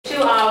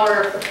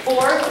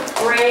fourth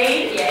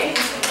grade, yay.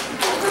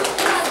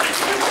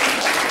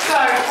 So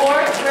our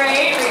fourth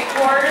grade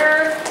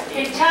recorder,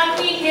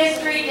 Kentucky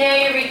History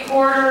Day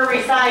Recorder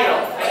Recital.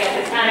 I guess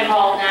it's kind of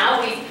called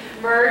now. We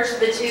merged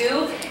the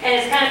two, and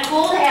it's kind of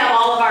cool to have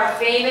all of our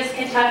famous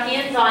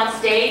Kentuckians on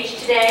stage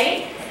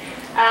today.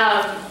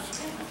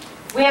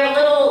 We have a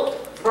little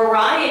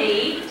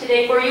variety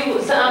today for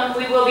you. Some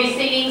we will be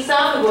singing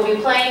some, we will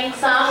be playing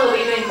some, we'll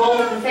be doing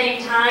both at the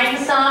same time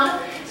some.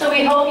 So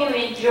we hope you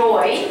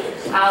enjoy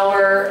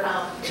our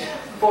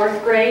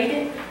fourth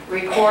grade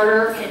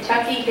recorder,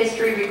 Kentucky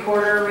History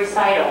Recorder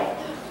Recital.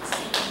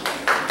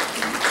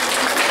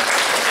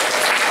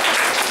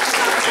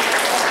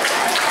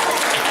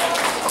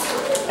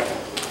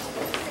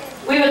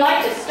 We would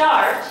like to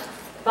start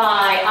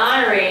by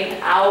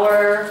honoring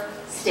our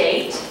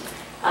state,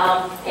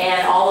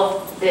 and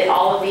all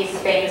of these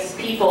famous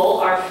people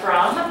are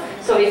from.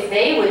 So if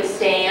they would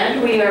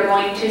stand, we are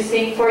going to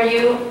sing for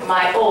you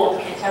My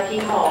Old Kentucky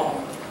Home.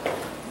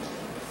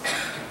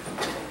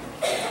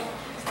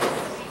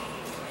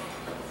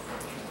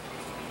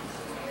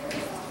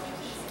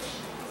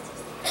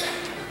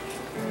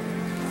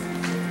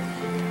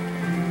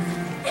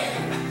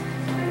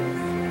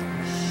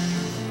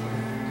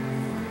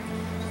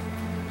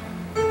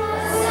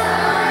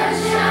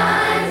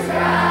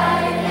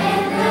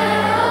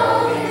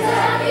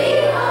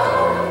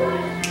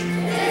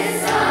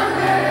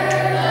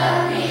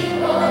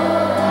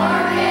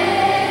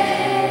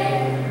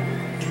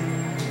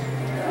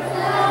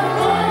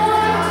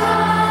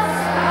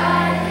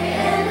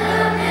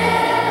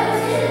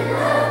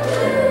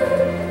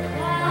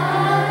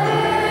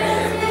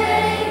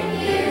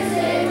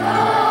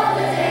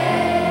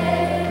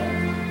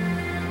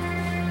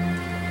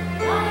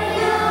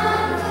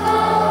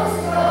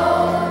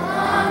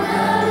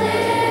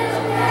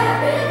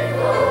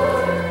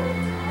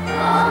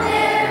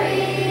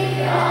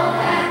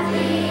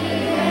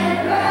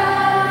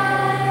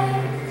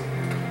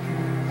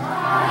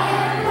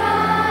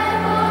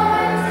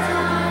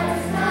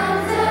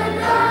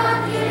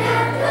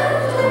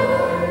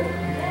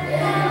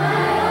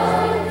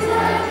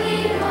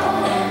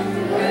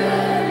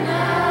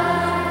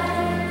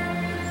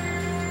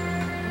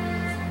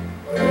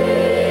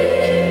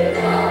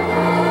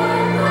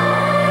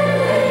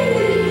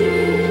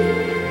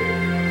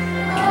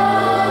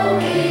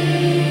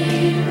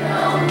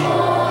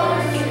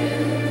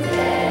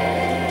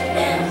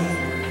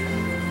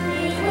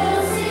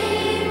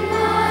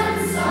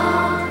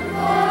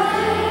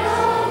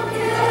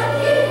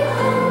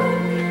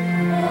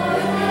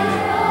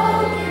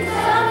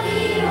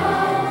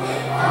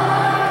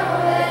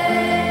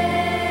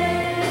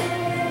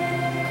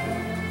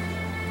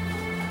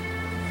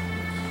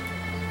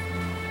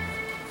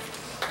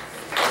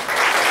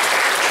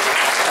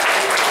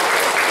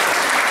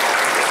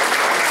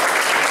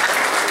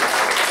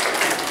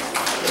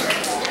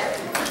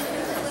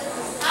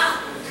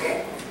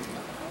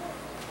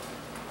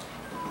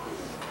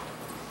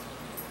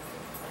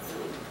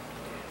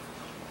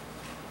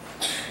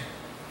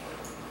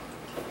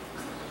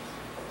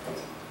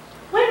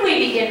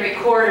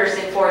 Recorders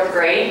in fourth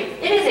grade.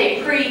 It is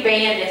a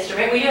pre-band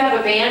instrument. We do have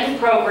a band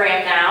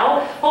program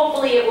now.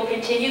 Hopefully it will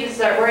continue.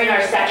 We're in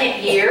our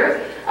second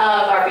year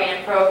of our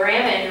band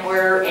program, and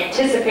we're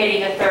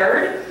anticipating a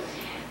third.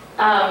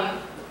 And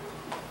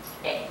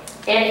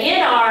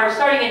in our,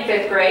 starting in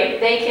fifth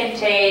grade, they can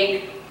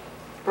take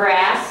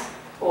brass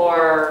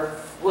or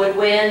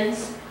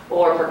woodwinds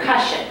or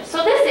percussion.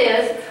 So this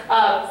is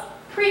a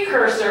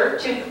precursor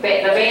to the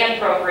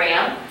band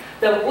program.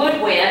 The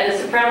woodwind, the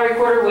soprano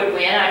recorder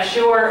woodwind, I'm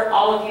sure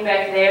all of you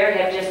back there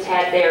have just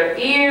had their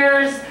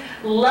ears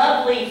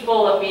lovely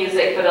full of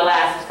music for the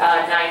last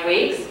 9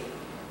 weeks.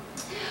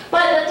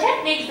 But the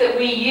techniques that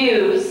we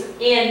use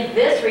in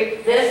this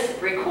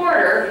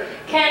recorder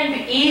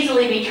can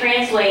easily be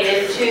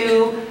translated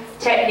to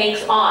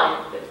techniques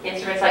on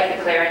instruments like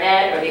the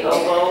clarinet or the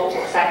oboe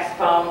or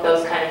saxophone,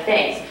 those kind of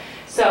things.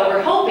 So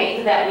we're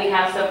hoping that we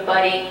have some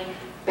budding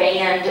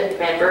band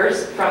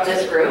members from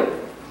this group.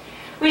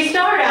 We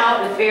start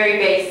out with very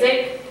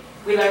basic.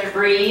 We learn to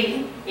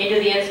breathe into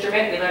the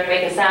instrument. We learn to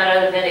make a sound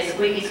other than a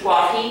squeaky,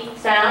 squawky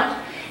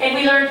sound. And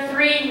we learn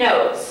 3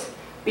 notes,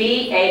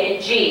 B, A,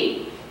 and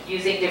G,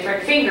 using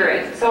different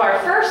fingering. So our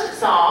first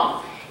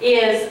song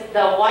is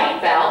the White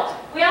Belt.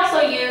 We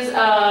also use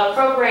a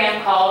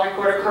program called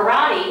Recorder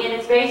Karate, and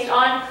it's based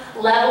on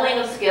leveling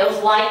of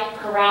skills like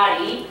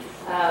karate,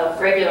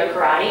 regular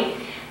karate.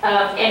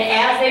 And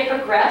as they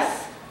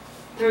progress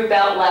through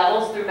belt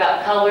levels, through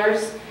belt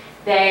colors,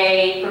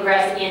 they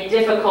progress in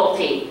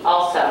difficulty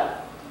also.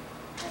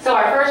 So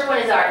our first one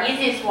is our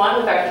easiest one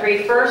with our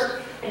 3 first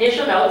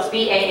initial notes,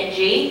 B, A, and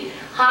G.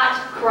 Hot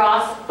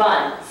cross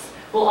buns.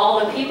 Will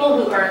all the people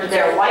who earned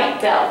their white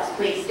belts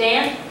please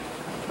stand?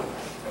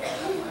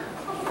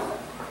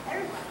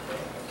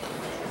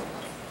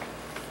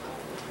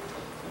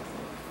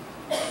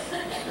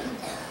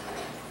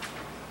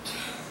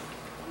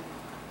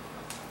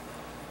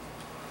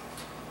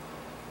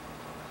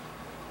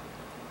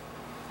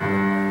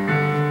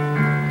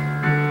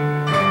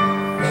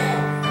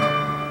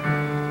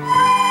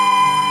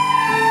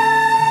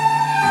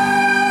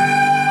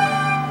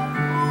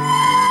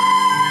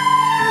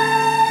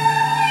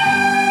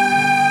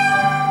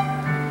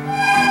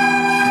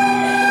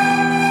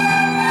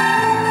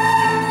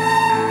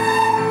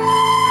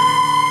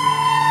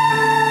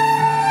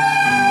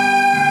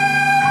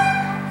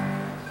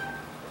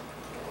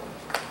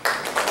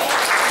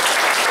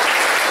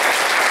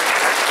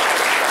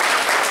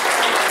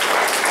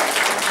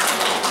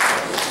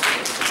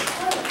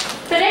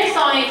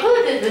 song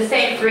included the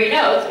same 3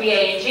 notes, B,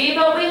 A, and G,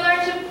 but we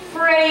learned to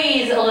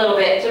phrase a little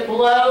bit, to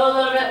blow a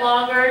little bit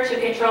longer,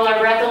 to control our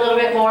breath a little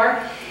bit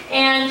more,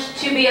 and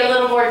to be a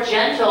little more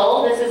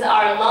gentle. This is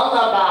our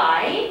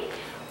lullaby,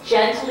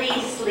 Gently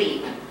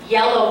Sleep.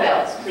 Yellow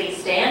belts, please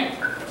stand.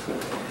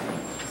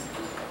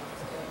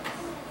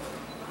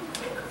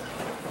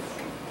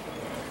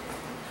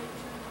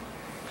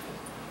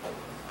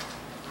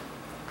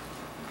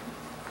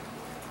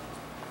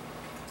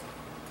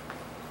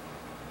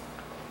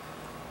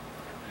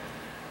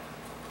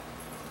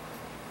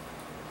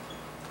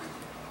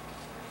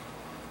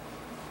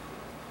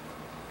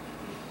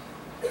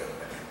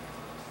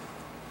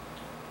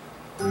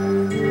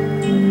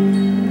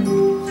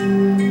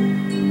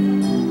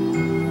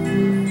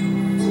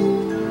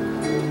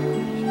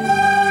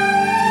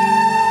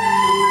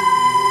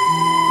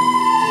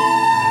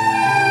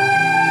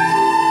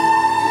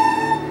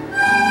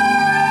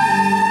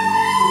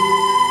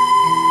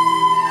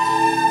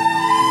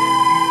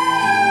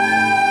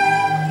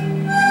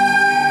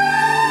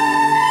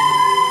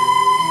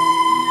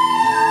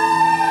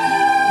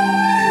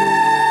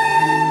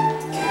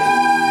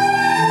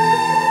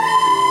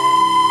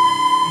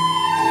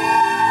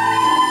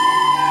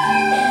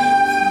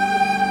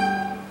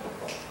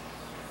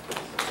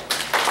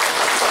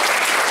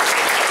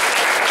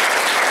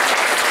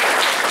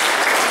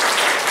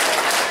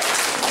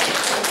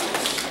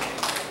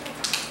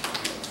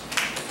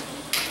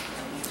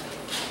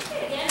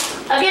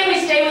 Again,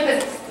 we stay with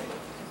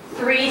the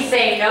 3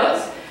 same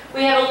notes.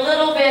 We have a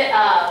little bit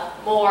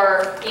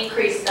more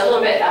increased,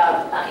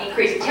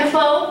 increased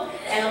tempo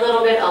and a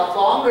little bit of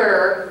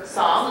longer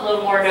song, a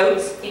little more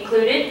notes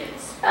included.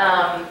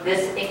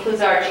 This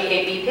includes our G,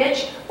 A, B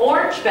pitch.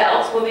 Orange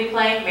belts will be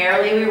playing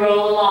Merrily We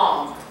Roll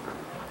Along.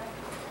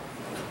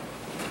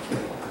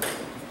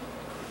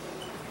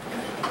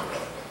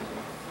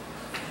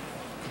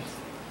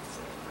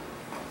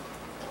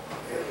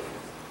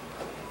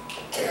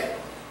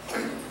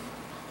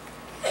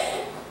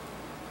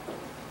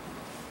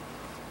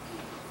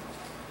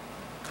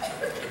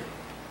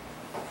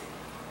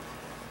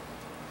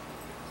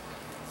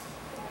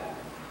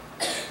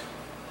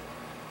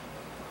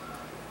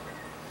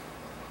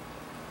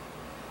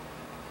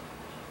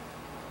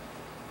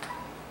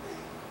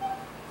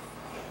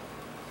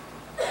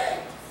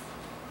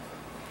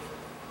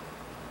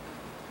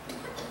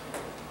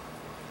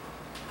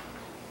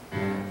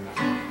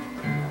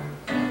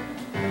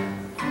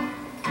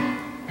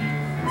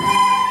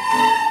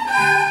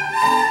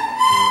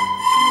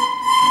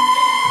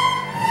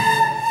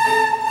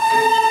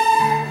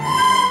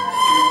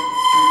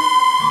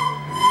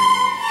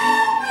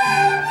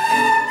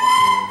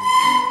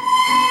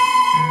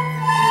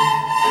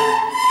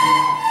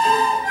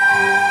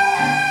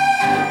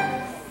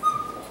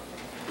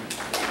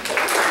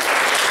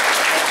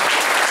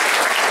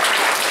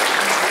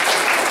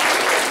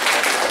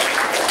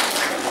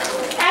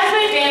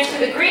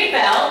 The green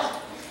belt,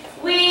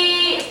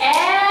 we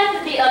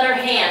add the other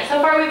hand.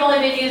 So far we've only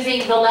been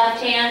using the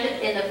left hand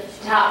in the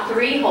top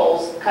 3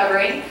 holes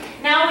covering.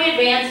 Now we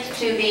advanced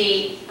to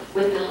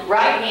with the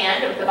right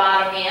hand, with the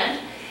bottom hand,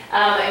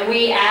 and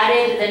we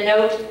added the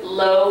note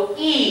low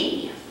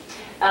E.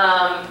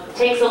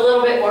 Takes a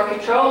little bit more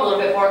control, a little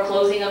bit more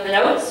closing of the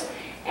notes,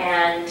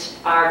 and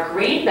our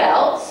green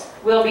belts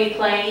will be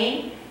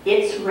playing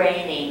It's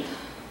Raining.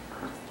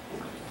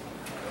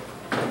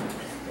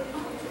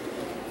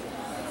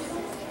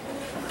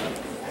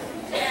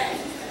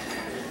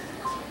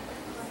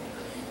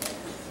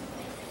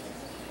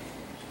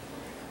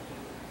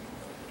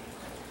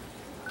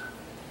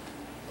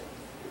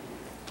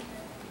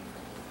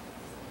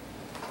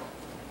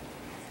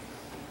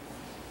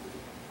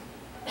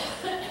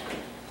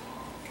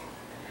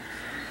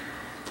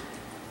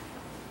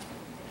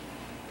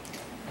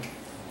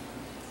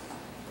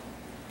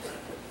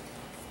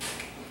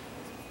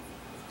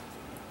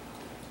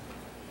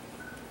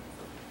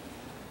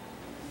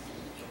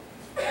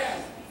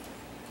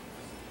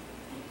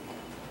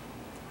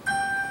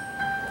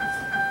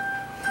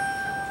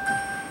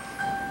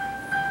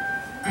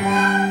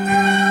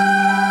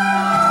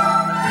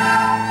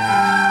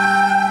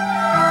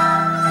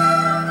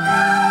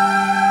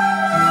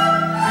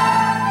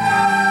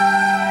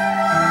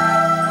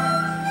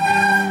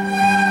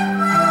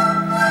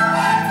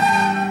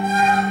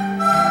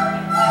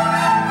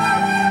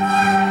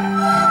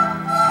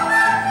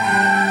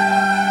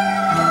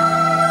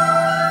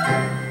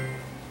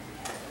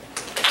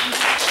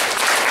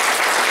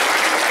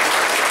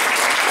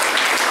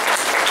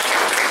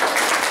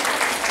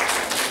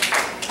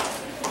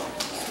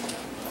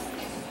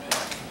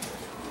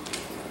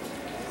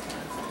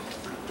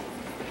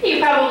 You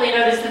probably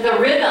noticed that the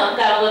rhythm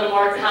got a little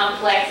more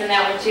complex in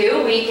that one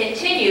too. We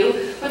continue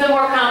with a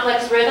more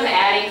complex rhythm,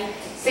 adding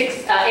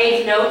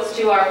 8 notes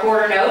to our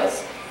quarter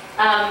notes.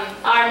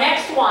 Our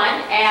next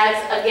one adds,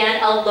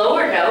 again, a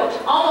lower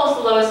note, almost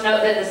the lowest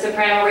note that the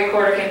soprano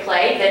recorder can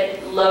play,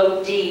 that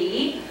low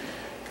D.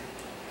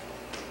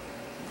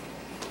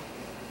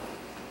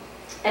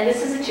 And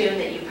this is a tune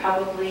that you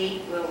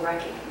probably will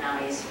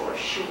recognize for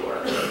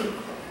sure.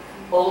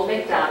 Old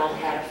MacDonald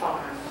had a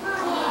farm.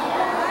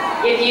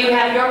 If you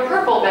have your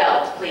purple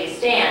belt, please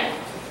stand.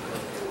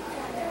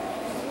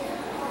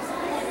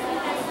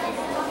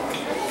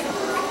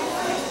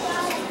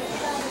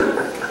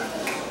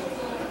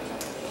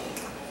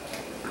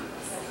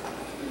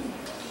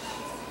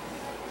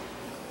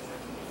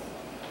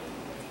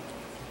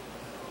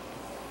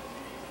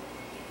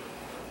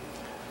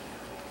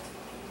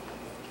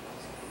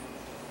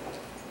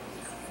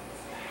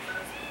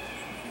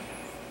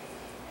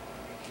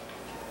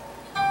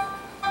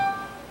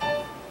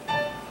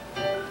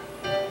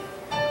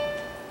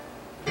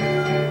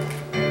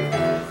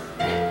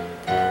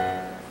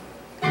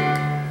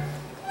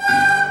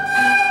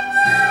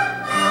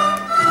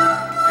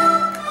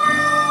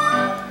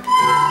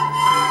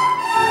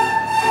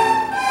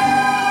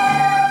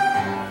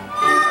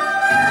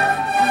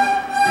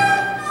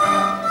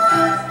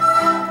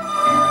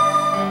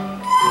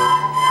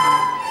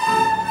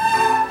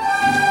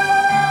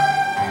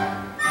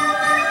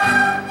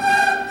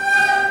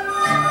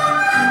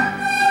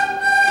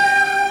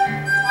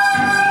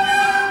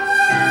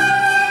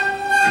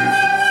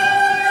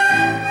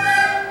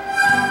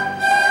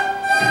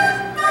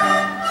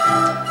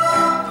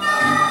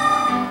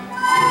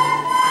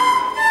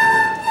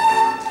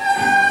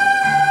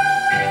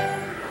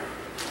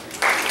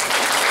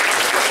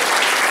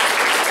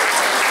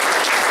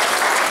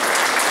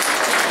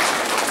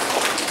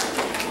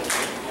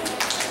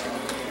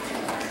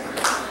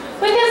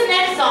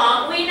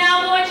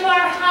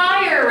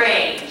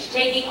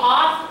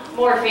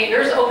 More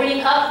fingers,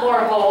 opening up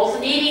more holes,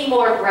 needing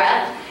more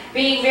breath,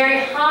 being very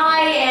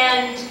high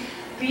and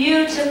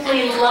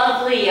beautifully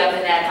lovely up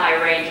in that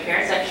high range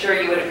appearance. I'm sure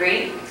you would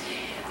agree.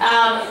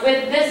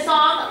 With this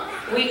song,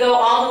 we go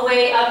all the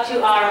way up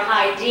to our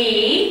high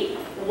D.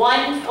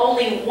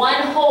 Only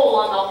one hole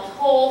on the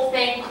whole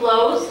thing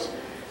closed.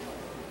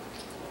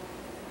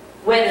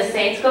 When the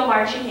Saints go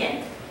marching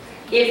in.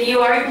 If you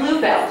are a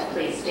blue belt,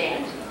 please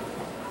stand.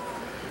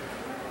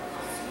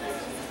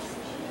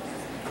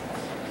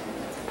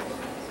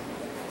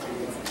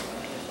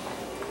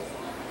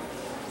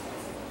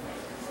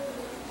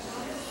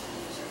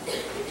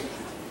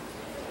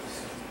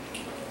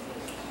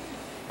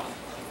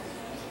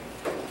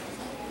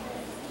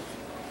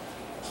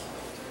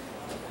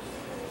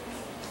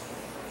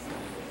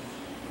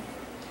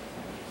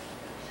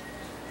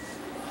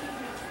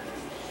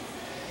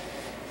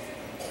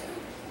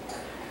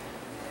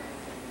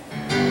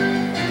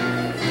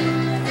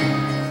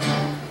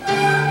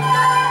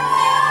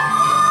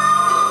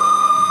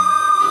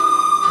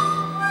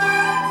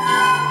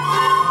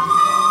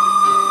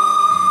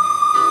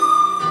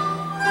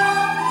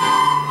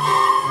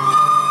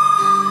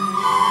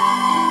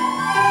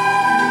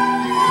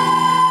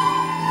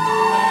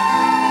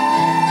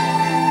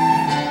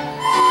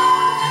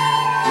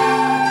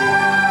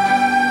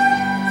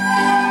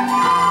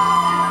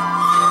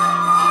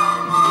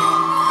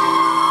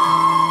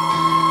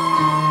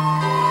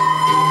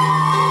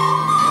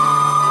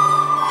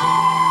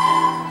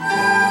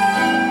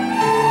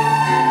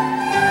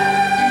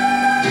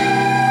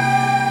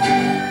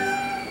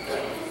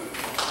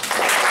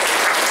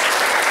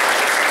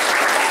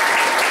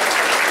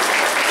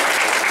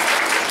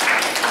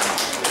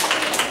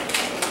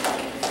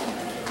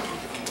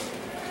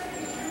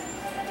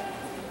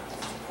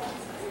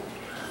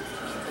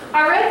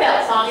 Our red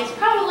belt song is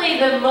probably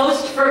the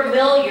most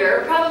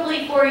familiar,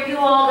 probably for you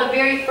all the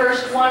very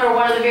first one or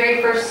one of the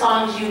very first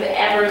songs you've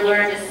ever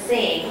learned to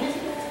sing.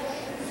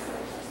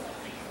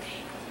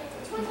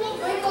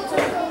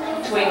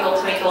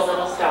 Twinkle, twinkle,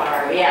 little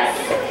star, yes.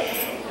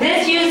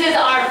 This uses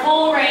our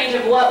full range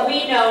of what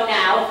we know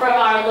now, from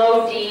our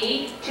low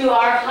D to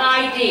our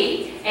high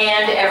D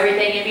and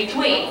everything in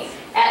between.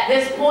 At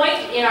this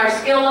point in our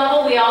skill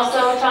level, we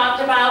also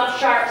talked about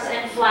sharps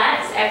and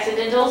flats,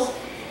 accidentals.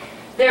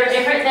 They're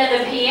different than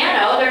the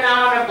piano. They're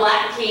not on a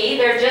black key.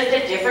 They're just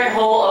a different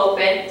hole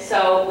open.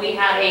 So we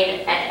have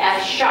an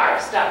F sharp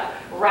stuck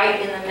right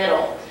in the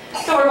middle.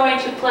 So we're going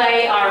to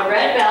play our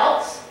red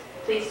belts.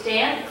 Please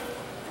stand.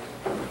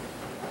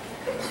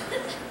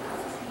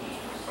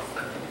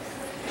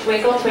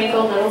 Twinkle,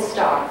 twinkle, little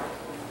star.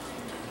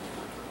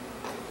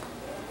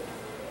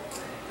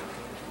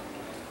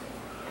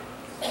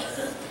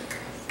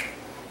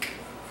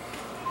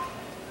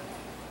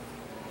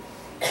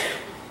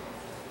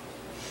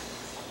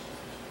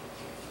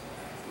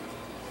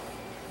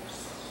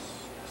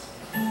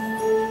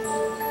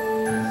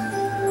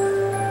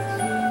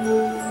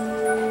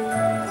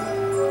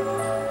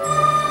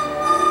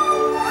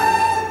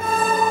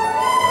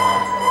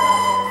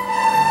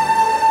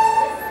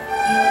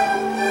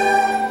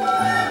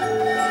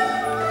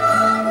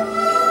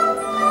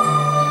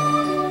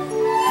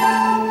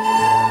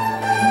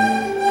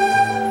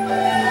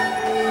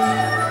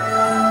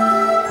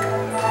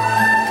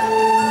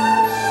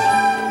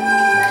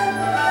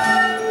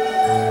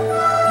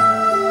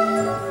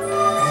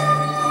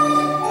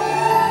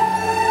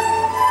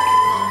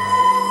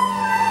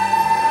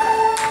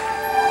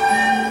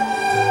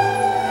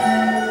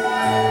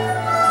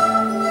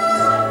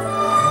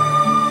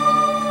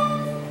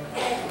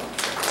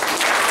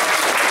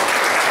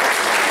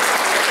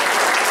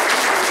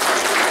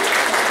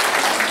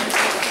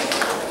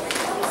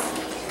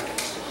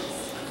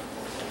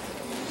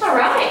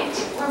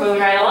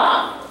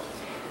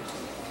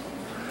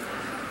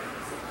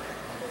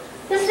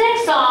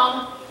 this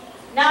song,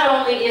 not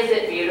only is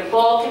it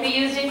beautiful to be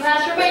used in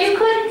classroom, but you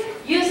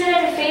could use it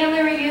at a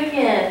family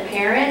reunion.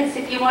 Parents,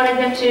 if you wanted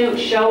them to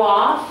show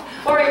off,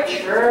 or at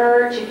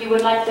church, if you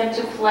would like them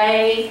to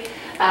play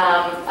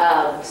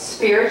a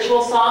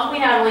spiritual song. We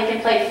not only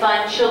can play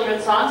fun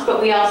children's songs,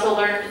 but we also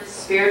learn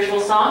spiritual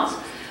songs.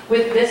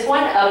 With this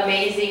one,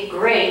 Amazing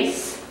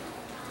Grace,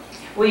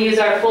 we use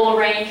our full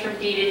range from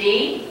D to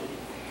D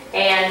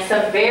and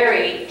some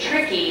very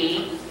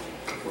tricky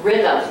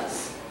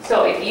rhythms.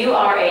 So if you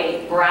are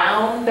a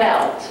brown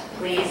belt,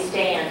 please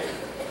stand.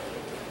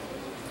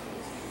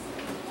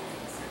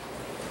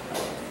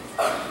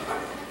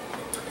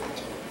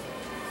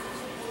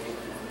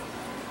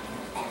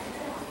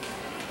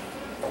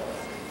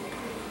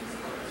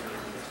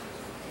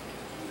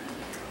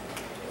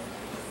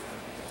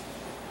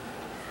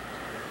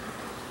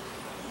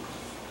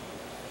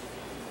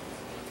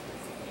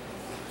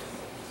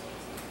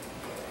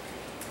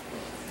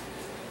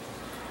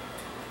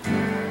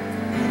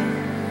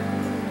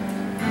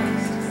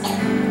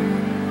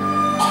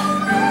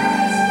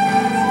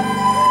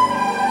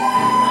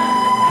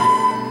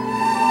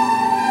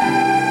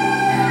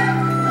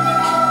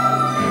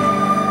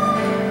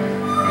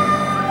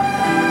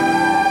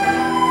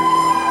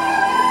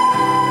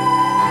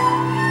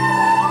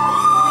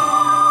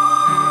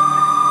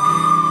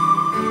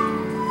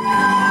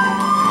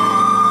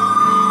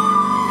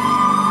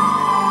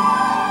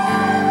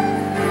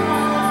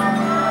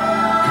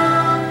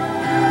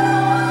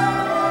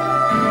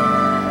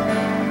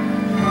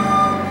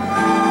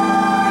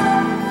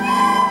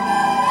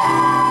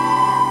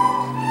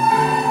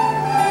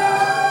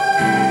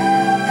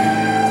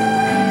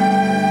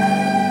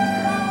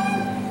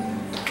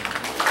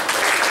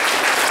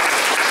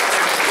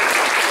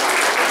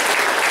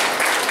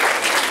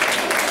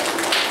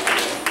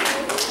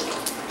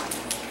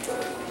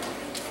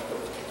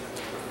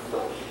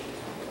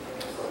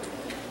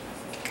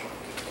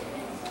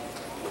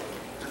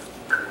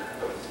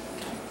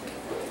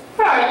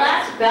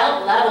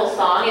 Belt level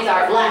song is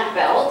our black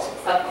belt,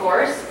 of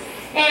course,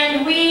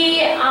 and we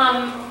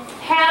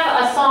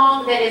have a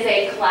song that is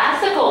a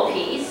classical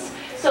piece,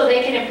 so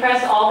they can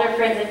impress all their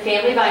friends and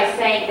family by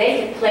saying they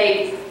can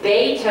play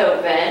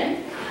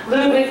Beethoven.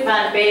 Ludwig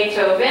van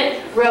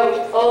Beethoven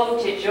wrote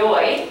Ode to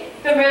Joy,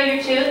 familiar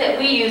tune that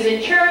we use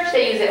in church,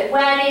 they use at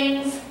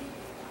weddings.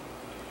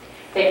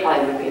 They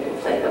probably wouldn't be able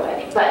to play the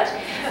wedding, but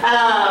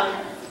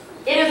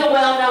it is a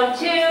well-known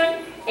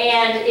tune.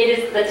 And it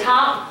is the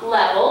top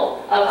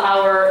level of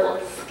our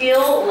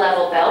skill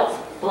level belts,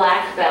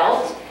 black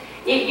belt.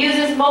 It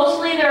uses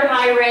mostly their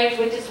high range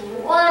with just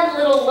one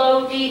little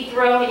low D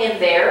thrown in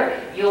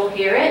there. You'll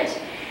hear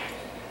it.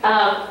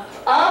 Of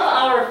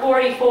our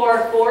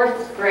 44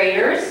 fourth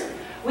graders,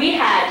 we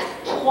had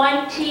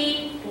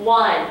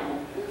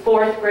 21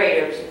 fourth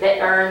graders that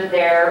earned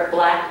their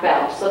black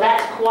belt. So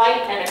that's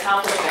quite an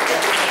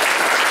accomplishment.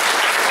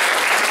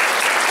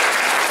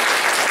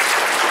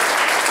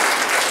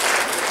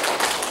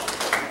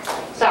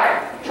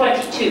 Sorry,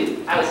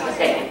 22. I was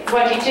mistaken.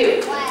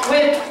 22.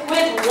 With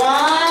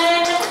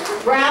one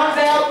brown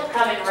belt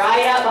coming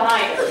right up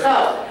behind us. So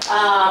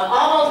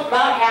almost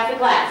about half the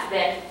class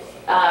then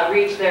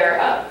reach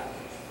their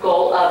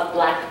goal of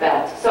black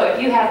belt. So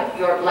if you have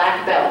your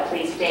black belt,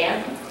 please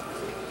stand.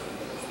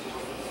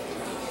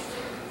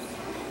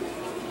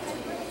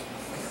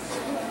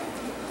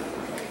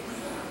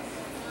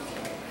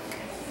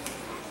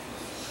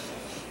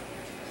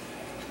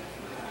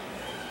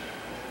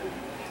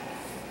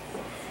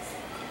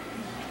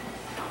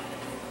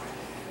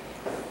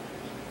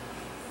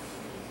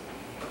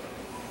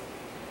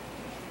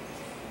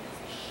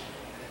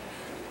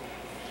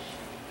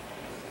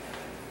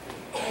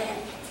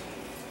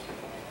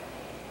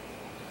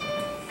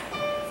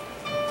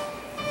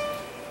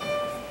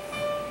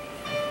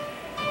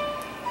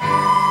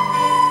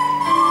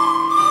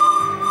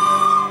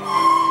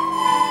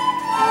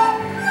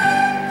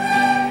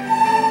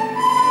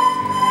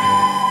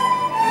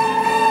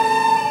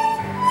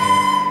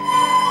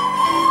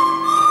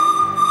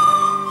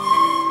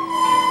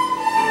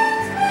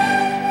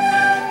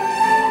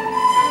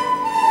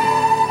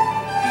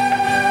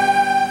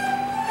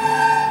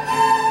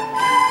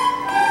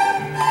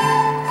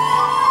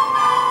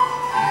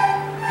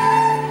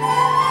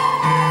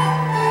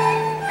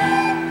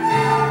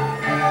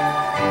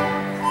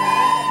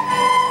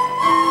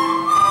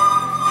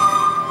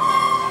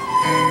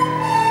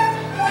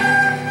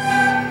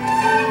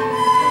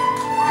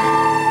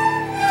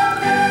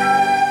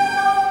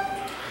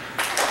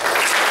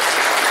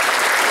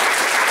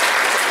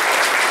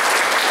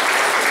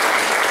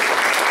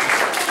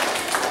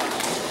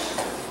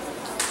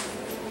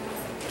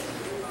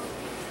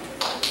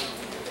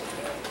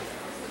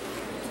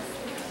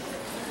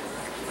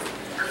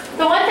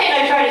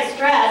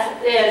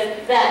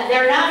 Is that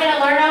they're not going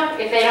to learn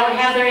them if they don't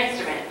have their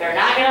instrument. They're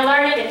not going to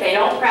learn it if they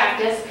don't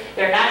practice.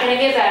 They're not going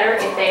to get better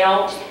if they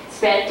don't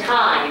spend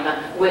time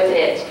with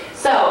it.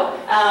 So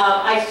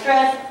I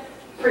stress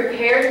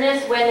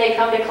preparedness when they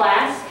come to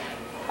class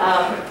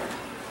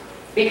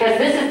because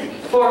this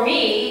is For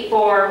me,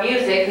 for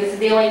music, this is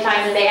the only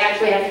time that they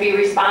actually have to be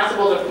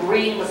responsible to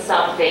bring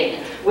something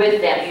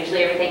with them.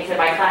 Usually everything's in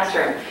my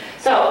classroom.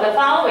 So the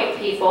following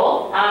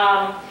people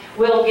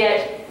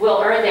will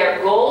earn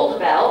their gold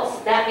belts.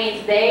 That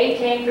means they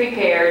came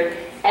prepared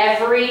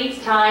every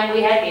time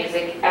we had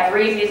music.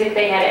 Every music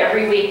they had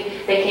every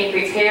week, they came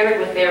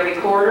prepared with their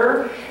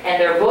recorder and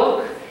their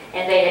book,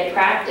 and they had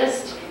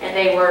practiced, and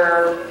they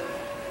were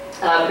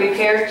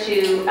prepared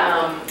to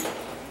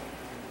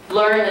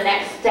learn the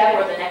next step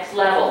or the next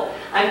level.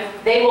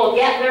 They will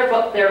get their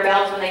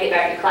belts when they get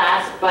back to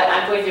class, but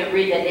I'm going to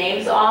read the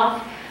names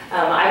off.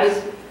 I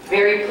was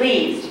very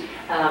pleased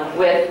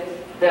with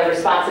the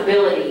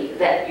responsibility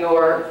that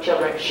your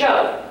children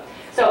showed.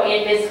 So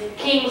in Miss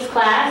King's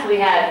class, we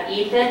have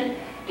Ethan,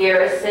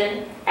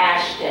 Garrison,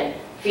 Ashton,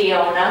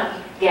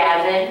 Fiona,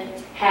 Gavin,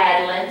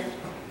 Hadlin,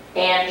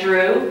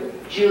 Andrew,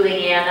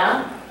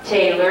 Juliana,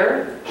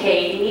 Taylor,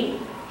 Katie,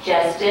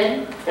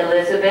 Justin,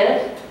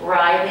 Elizabeth,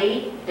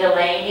 Riley,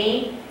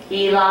 Delaney,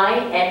 Eli,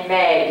 and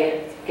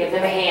Meg. Give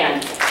them a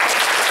hand.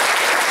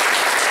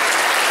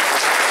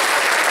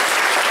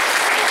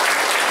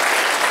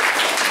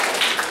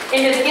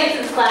 In Ms.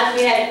 Gibson's class,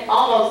 we had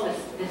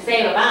almost the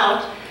same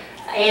amount.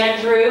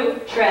 Andrew,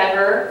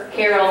 Trevor,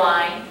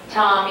 Caroline,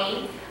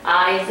 Tommy,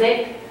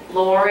 Isaac,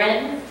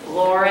 Lauren,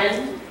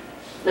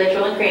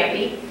 Littrell and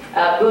Crampy,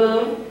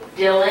 Boone,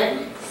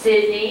 Dylan,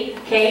 Sydney,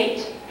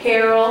 Kate,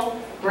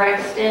 Carol,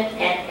 Brexton,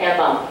 and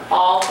Emma.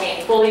 All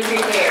came fully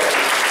prepared.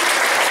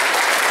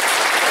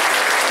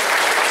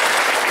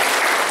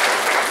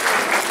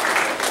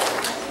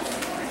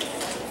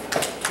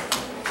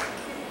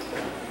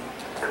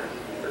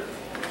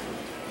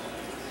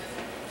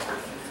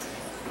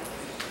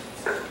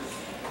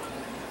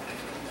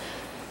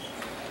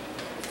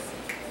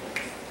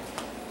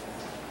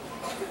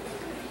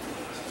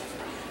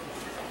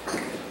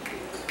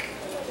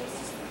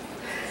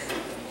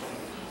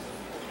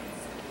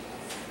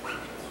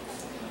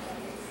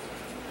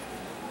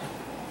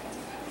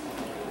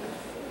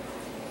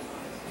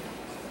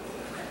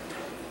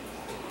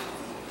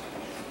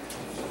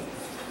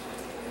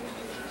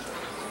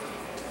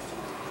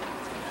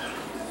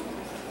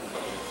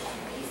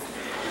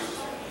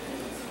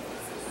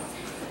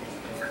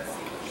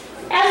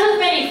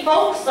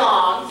 Folk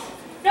songs,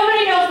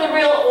 nobody knows the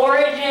real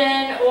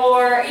origin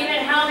or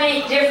even how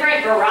many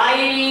different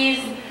varieties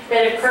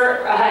that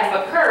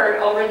have occurred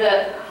over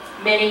the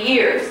many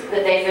years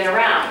that they've been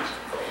around.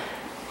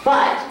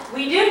 But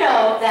we do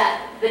know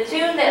that the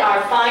tune that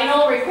our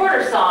final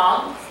recorder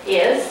song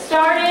is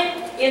started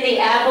in the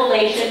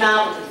Appalachian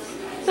Mountains.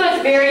 So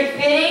it's very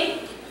fitting.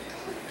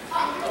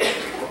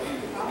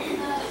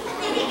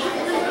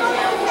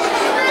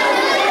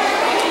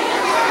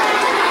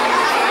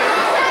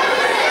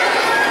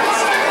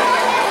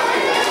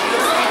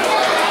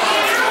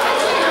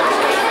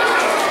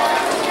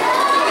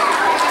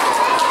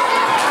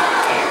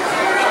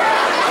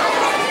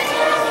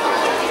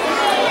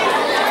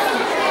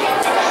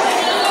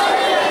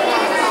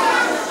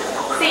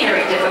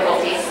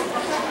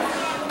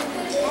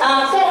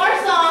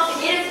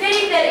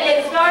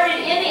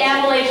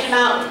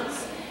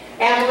 Mountains.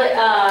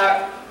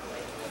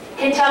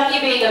 Kentucky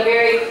being a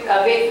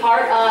big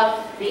part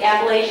of the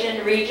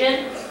Appalachian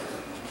region,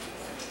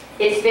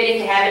 it's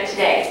fitting to have it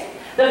today.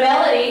 The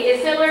melody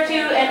is similar to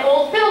an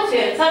old fiddle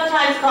tune,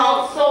 sometimes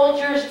called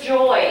Soldier's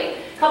Joy.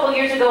 A couple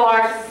years ago,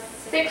 our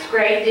 6th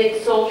grade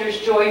did Soldier's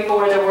Joy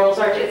for the World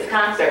Sergeants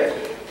concert.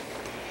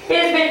 It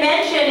has been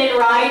mentioned in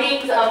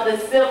writings of the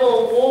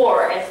Civil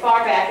War, as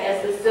far back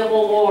as the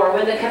Civil War,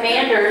 when the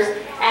commanders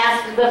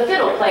asked the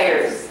fiddle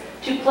players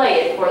to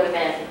play it for the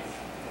men.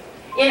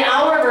 In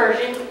our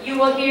version, you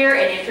will hear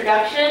an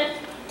introduction,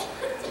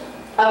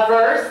 a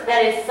verse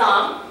that is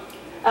sung,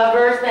 a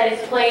verse that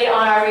is played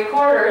on our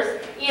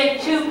recorders in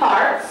 2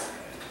 parts,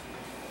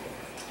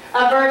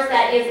 a verse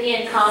that is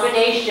in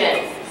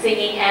combination,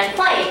 singing and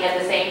playing at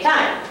the same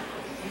time.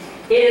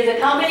 It is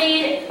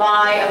accompanied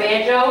by a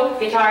banjo,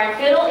 guitar, and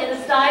fiddle in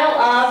the style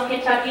of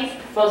Kentucky's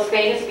most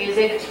famous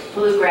music,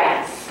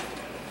 bluegrass.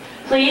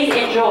 Please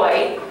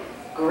enjoy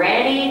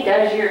Granny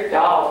Does Your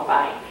Dog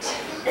Bite?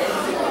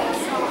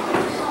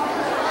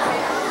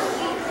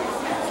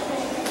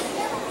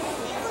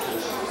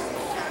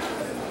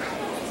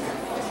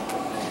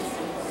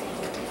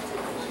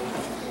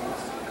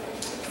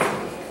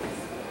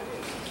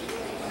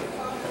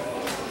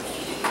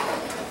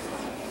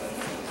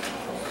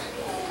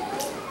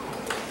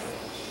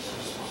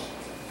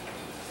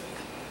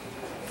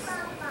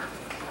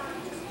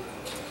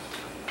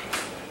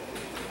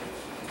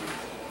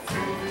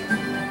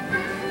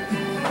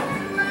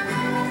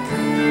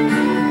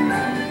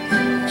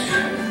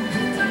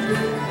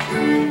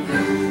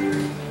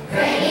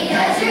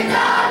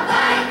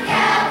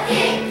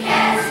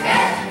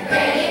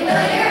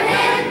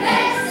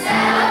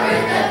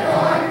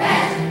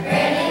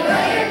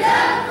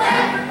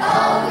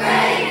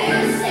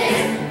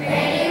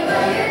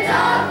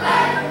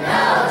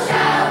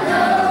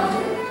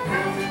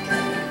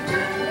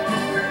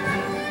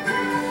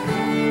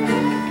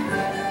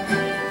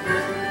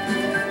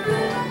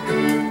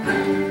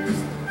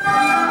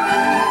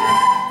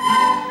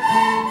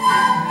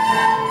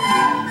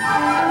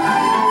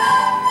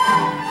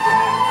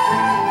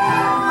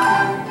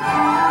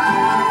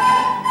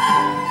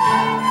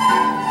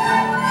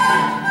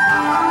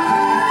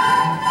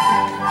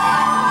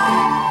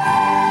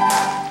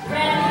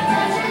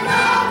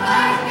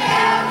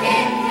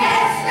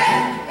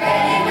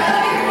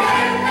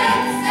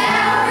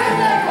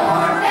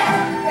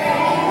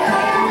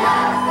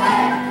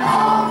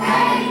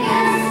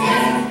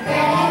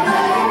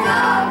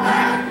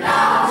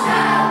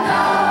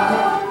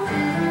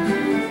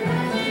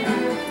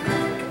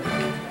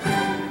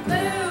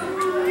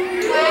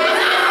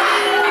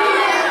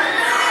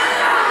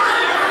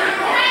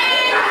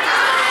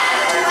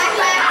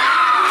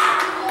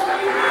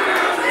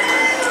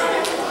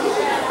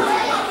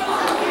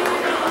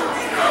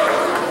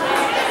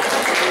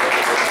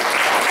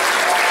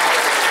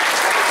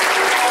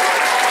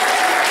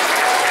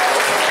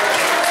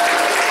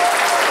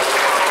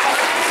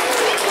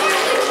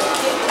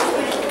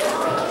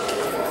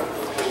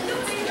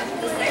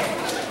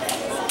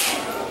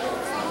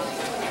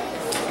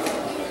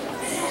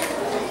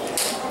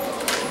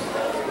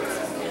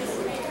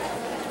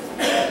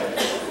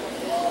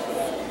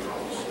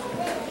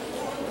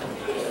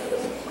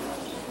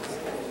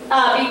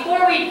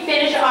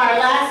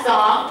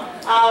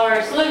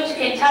 or salute to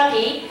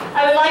Kentucky,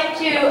 I would like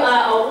to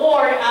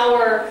award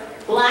our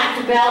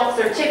black belt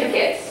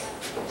certificates.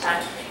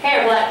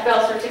 Here, black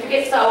belt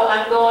certificates. So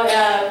I'm going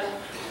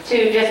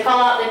to just call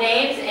out the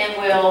names and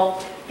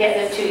we'll get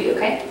them to you,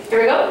 okay?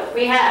 Here we go.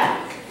 We have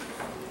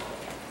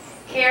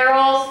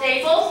Carol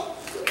Staples,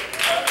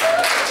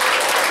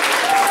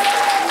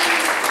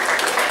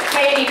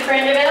 Katie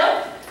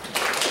Prindeville,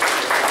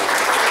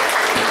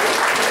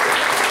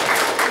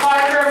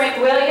 Parker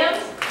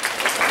McWilliams,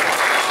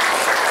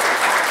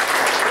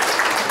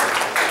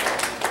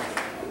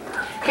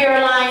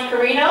 Caroline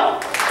Carino,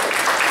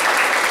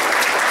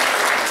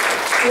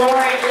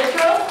 Lauren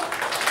Littrow,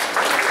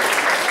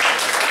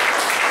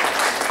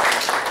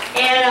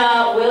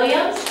 Anna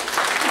Williams,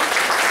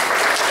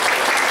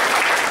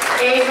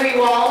 Avery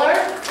Waller,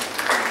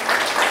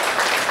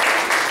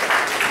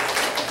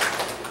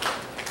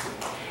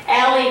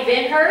 Allie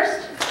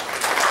Vinhurst,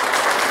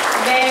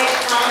 Meg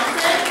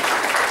Thompson,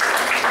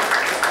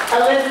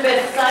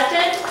 Elizabeth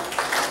Sutton,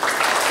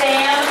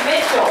 Sam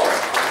Mitchell,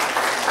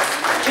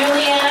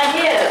 Juliana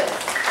Hibbs,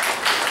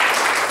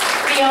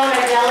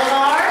 Fiona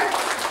Delamar,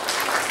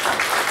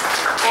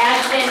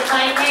 Ashton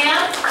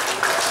Cunningham,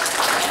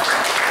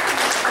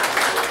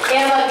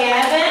 Emma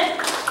Gavin,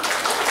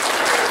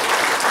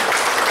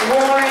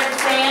 Warren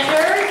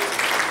Sanders,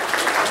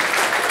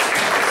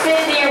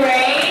 Cindy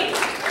Rain,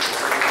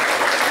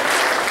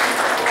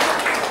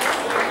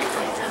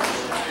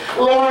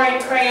 Lauren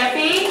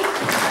Crampy,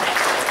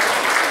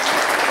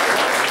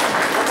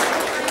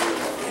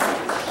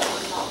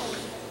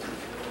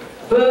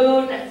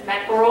 Boone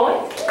McElroy,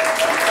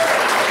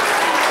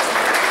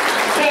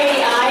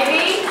 Katie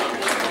Ivy,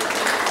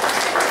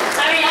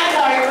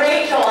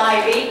 Rachel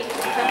Ivy, maybe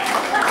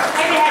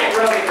I had it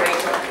Rhoda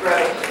Rachel,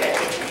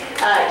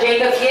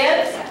 Jacob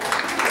Gibbs,